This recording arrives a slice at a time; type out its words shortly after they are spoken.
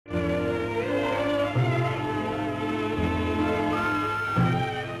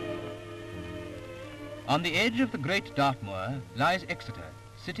On the edge of the great Dartmoor lies Exeter,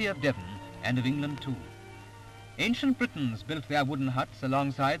 city of Devon and of England too. Ancient Britons built their wooden huts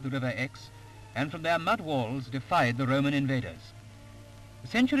alongside the River Exe, and from their mud walls defied the Roman invaders.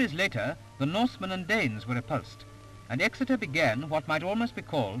 Centuries later, the Norsemen and Danes were repulsed, and Exeter began what might almost be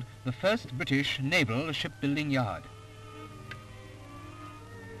called the first British naval shipbuilding yard.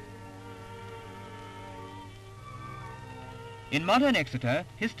 In modern Exeter,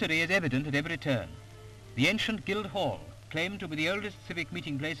 history is evident at every turn. The ancient Guildhall, claimed to be the oldest civic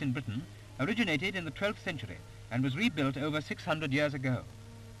meeting place in Britain, originated in the 12th century and was rebuilt over 600 years ago.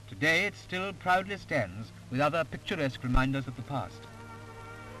 Today it still proudly stands with other picturesque reminders of the past.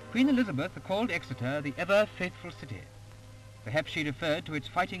 Queen Elizabeth called Exeter the ever-faithful city. Perhaps she referred to its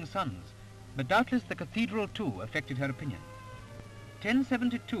fighting sons, but doubtless the cathedral too affected her opinion.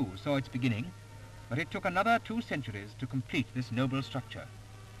 1072 saw its beginning, but it took another 2 centuries to complete this noble structure.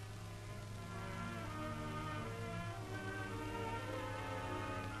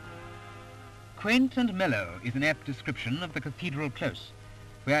 Quaint and mellow is an apt description of the Cathedral Close,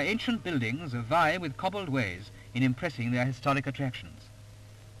 where ancient buildings vie with cobbled ways in impressing their historic attractions.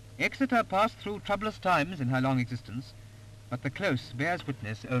 Exeter passed through troublous times in her long existence, but the Close bears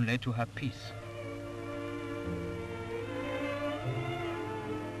witness only to her peace.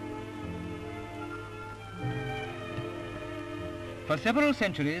 For several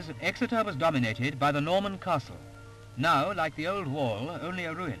centuries, Exeter was dominated by the Norman castle, now, like the old wall, only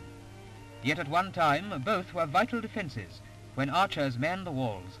a ruin. Yet at one time, both were vital defences when archers manned the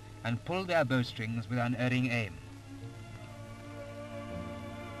walls and pulled their bowstrings with unerring aim.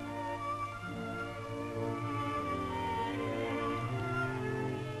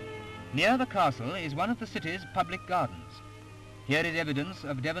 Near the castle is one of the city's public gardens. Here is evidence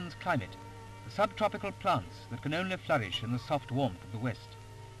of Devon's climate, the subtropical plants that can only flourish in the soft warmth of the west.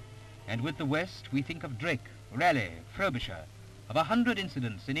 And with the west we think of Drake, Raleigh, Frobisher, of 100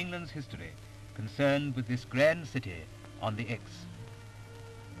 incidents in England's history concerned with this grand city on the Exe.